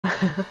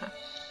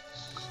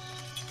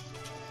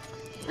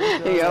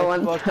Yeah,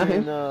 one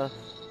fucking, time.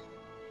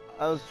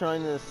 I was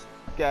trying to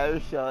scatter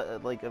shot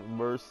at like a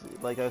Mercy,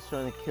 like I was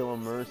trying to kill a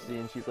Mercy,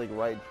 and she's like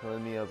right in front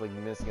of me. I was like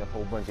missing a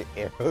whole bunch of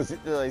arrows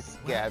until I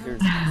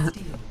scattered. I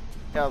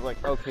was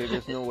like, okay,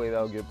 there's no way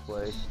that'll get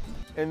played.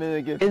 And then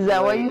it gets Is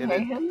that why played, you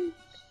hate him?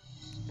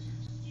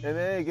 And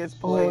then it gets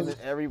played, and then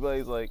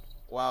everybody's like,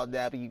 wow,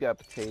 Dappy, you got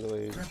potato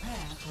head.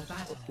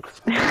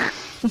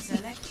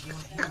 Select your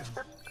hero.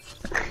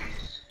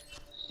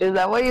 Is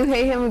that why you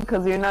hate him?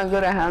 Because you're not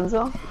good at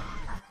Hanzo?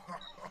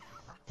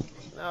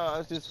 No, I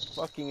was just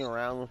fucking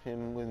around with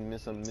him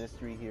with some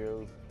mystery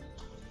heroes.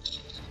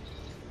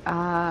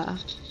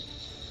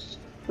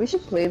 We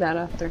should play that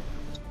after.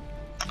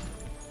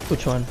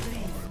 Which one?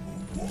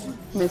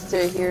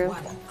 Mystery Hero.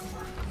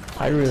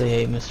 I really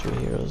hate mystery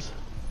heroes.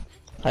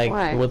 Like,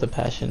 Why? with a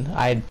passion.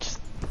 I just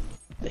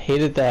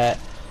hated that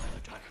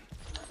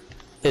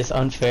it's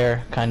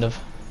unfair, kind of.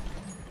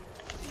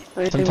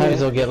 Sometimes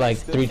they'll get like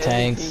 3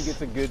 tanks. If the team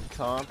gets a good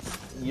comp,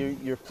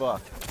 you're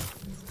fucked.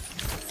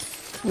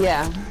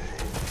 Yeah.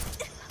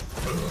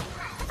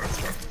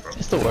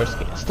 It's the worst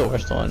game. It's the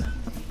worst one.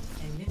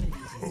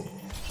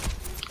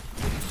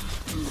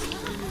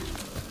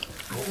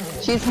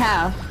 She's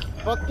half.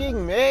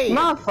 Fucking me!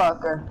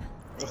 Motherfucker.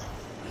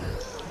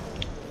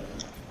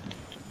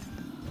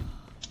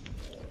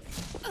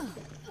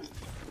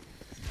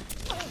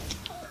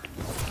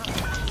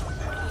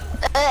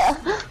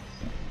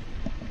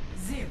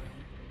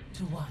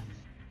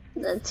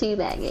 The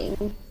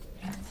teabagging.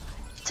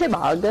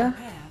 Teabag.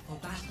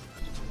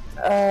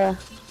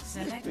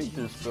 This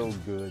is so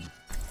good.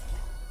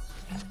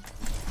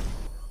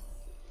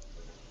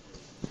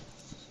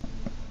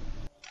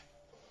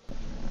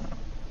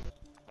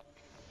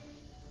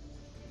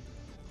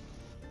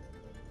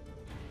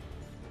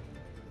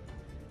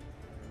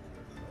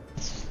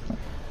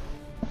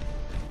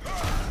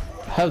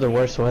 I have the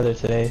worst weather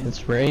today.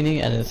 It's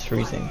raining and it's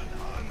freezing.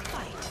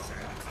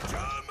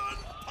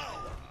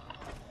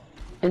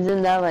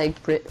 Isn't that like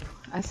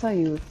I saw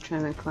you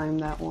trying to climb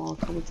that wall a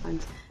couple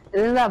times.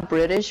 Isn't that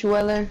British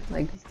weather?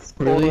 Like it's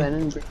cold Really?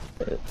 and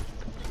That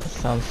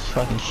sounds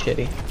fucking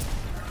shitty.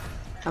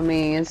 I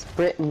mean, it's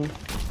Britain.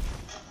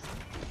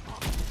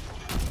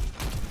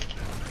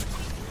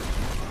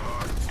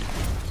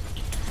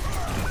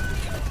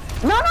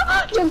 No,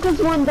 Jump, there's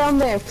one down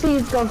there.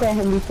 Please go get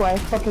him before I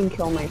fucking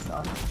kill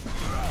myself.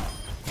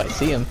 If I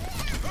see him.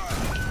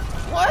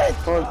 What?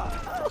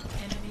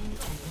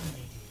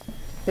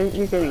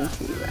 You're getting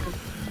too bad.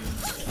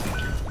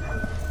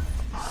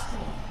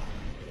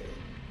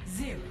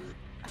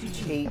 I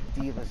hate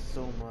D.Va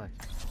so much.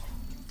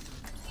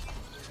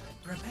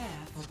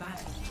 Prepare for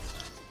battle.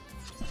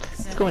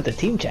 Let's go into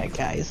team chat,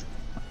 guys.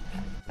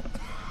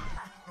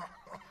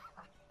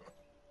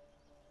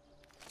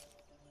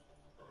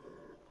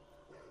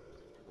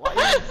 Why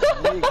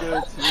do you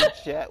go to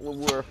chat when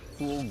we're a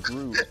full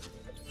group?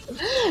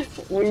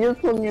 We're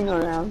just looking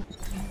around.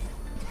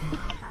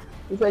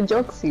 It's a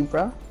jokesy,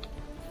 bro.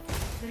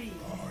 3,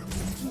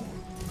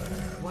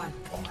 1.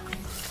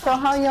 So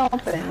how y'all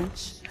been?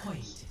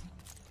 Point.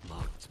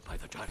 Locked by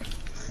the dragon.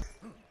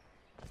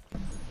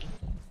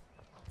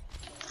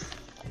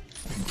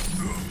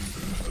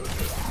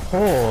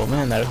 Oh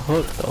man, that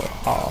hook though.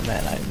 Oh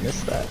man, I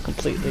missed that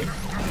completely.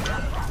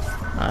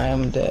 I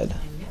am dead.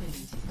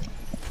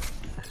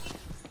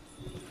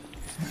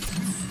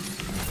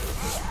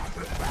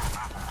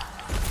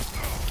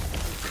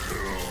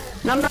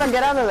 No,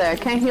 get out of there. I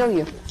can't heal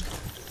you.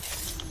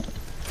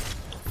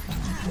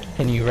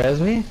 Can you res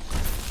me?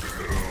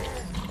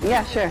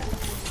 Yeah, sure.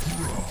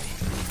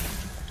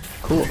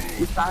 Cool.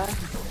 You saw it?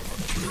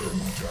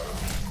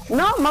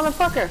 No,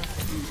 motherfucker.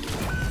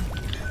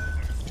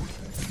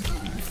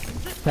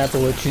 Nah,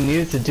 but what you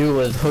needed to do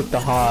was hook the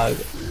hog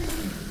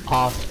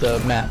off the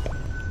map.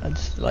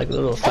 Just like a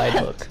little side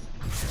hook.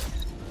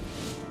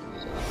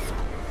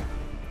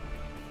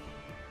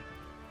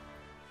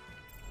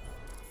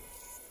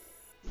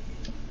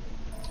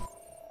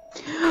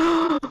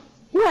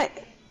 What?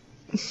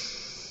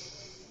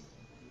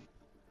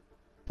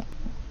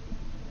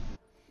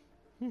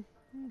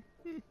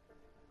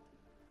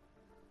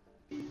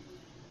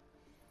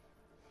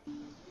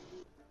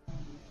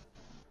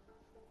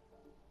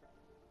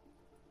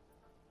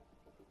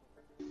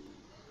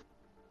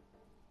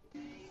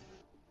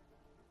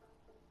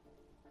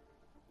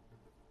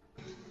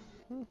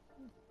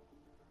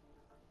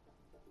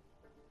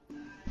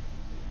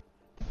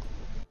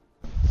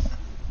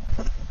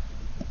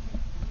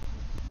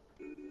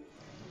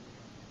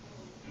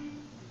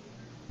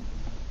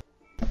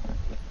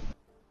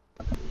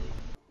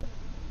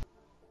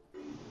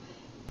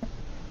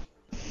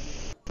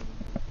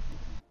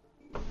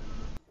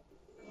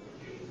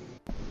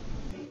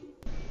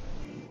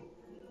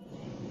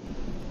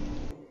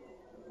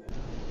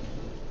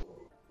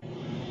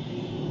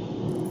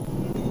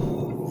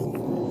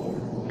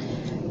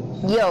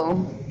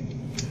 Yo,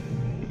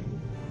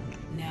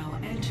 Now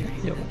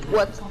entering Yo.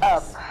 what's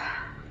up?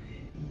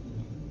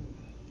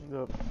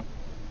 Yep.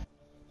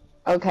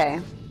 Okay.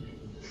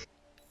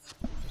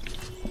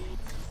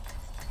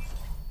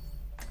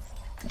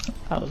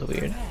 That was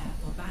weird. Prepare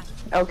for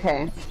battle.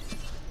 Okay.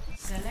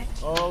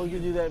 Select Oh, you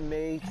can do that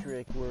May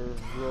trick where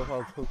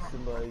Roadhog hooks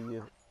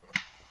somebody.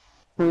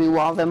 We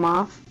wall them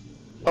off.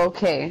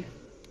 Okay.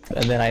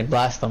 And then I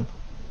blast them.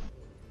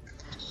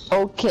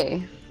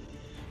 Okay.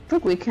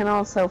 Look, we can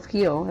all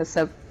self-heal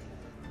except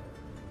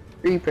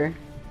Reaper.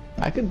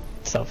 I could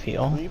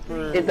self-heal.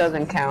 Reaper. It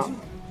doesn't count.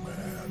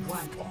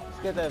 Let's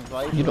get that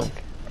Viper. You don't.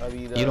 I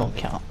mean, You don't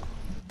count.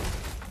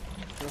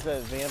 What's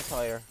that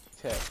vampire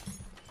tech?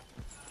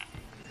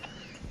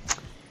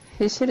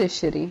 His shit is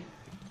shitty.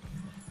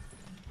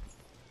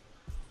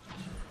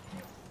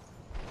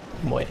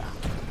 Boy.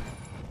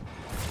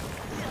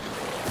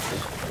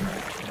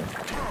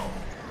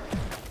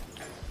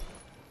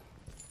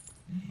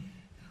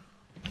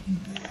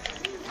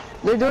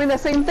 They're doing the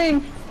same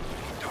thing.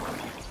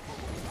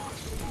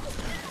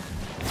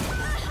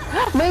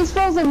 Main's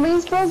frozen,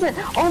 main's frozen.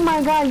 Oh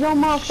my god, yo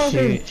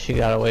motherfucker. She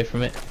got away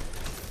from it.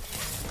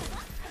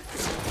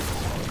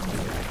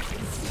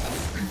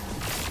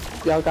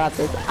 Y'all got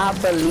this. I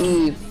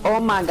believe. Oh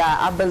my god,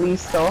 I believe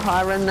so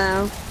hard right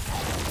now.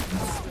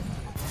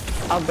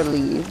 I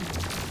believe.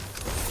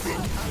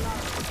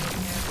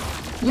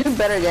 You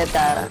better get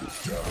that,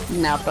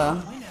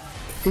 Nappa.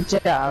 Good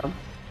job.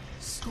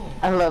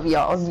 I love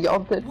y'all. Y'all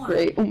did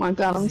great. Oh my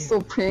god, I'm so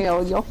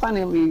proud. Y'all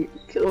finally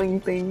killing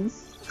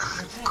things.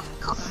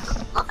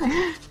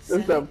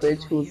 This that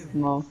bitch who's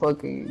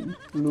motherfucking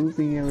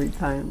losing every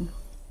time.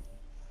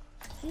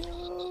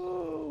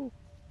 No.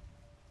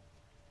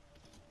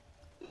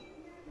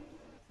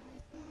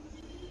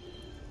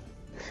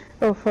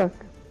 Oh fuck.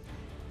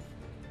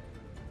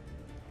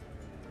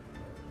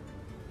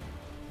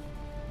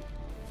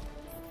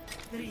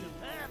 three,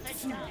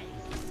 two,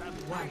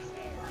 one.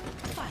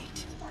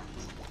 Fight.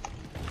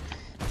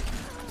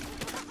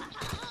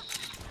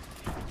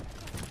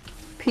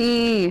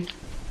 Pee.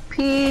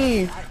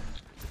 Pee.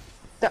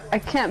 I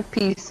can't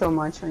pee so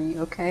much on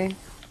you, okay?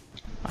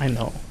 I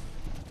know.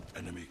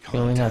 Enemy You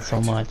only got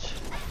so much.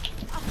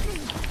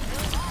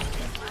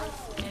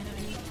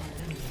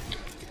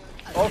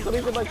 Oh,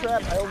 somebody's in my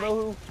trap. I don't know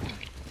who.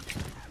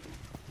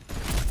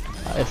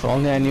 If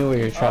only I knew where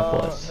your trap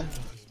was.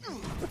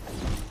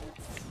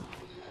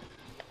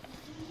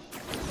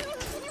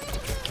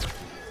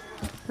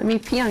 Let me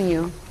pee on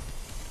you.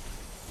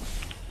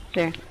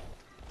 There.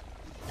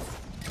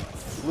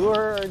 Lure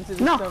her into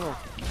the No. tunnel.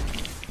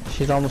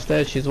 She's almost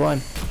dead. She's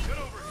won.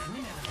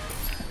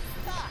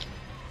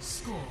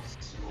 Score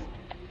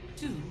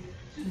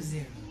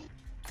 2-0.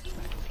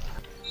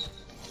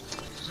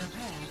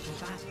 Prepare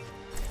for battle.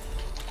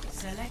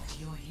 Select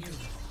your hero.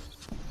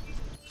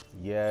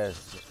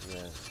 Yes,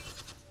 yes.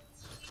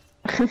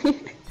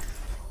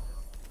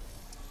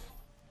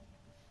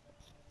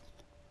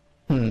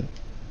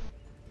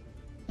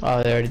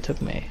 Oh, they already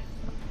took me.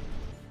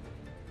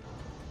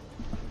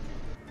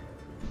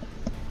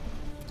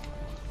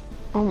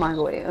 Oh my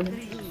god.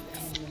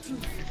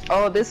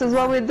 Oh, this is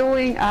what we're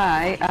doing?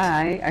 I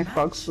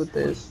fucks with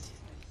this.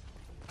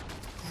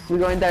 We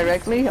going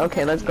directly?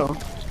 Okay, let's go.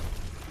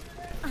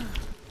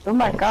 Don't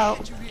back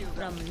out.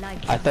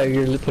 I thought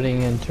you were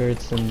putting in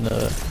turrets in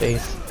the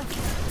base.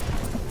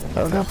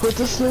 I got put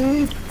to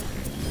sleep.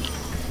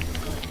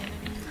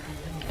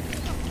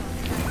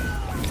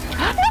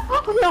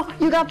 Oh no,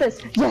 you got this.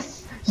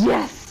 Yes,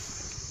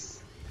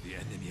 yes. The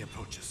enemy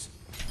approaches.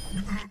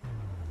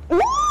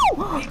 Ooh,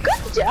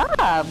 good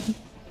job.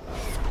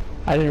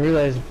 I didn't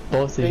realize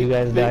both of you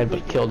guys died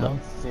but killed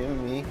them.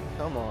 Sim me.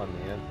 Come on,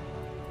 man.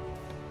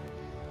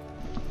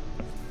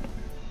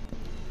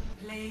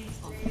 Play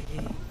of the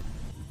game.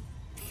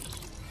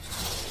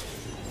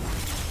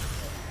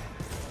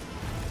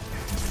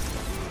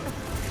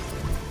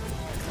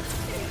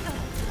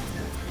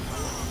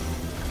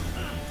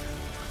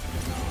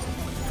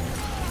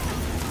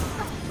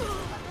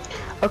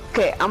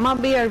 Okay, I'm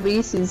gonna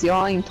BRB since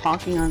y'all ain't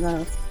talking. I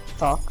gotta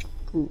talk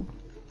to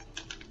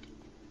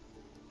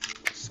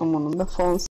someone on the phone.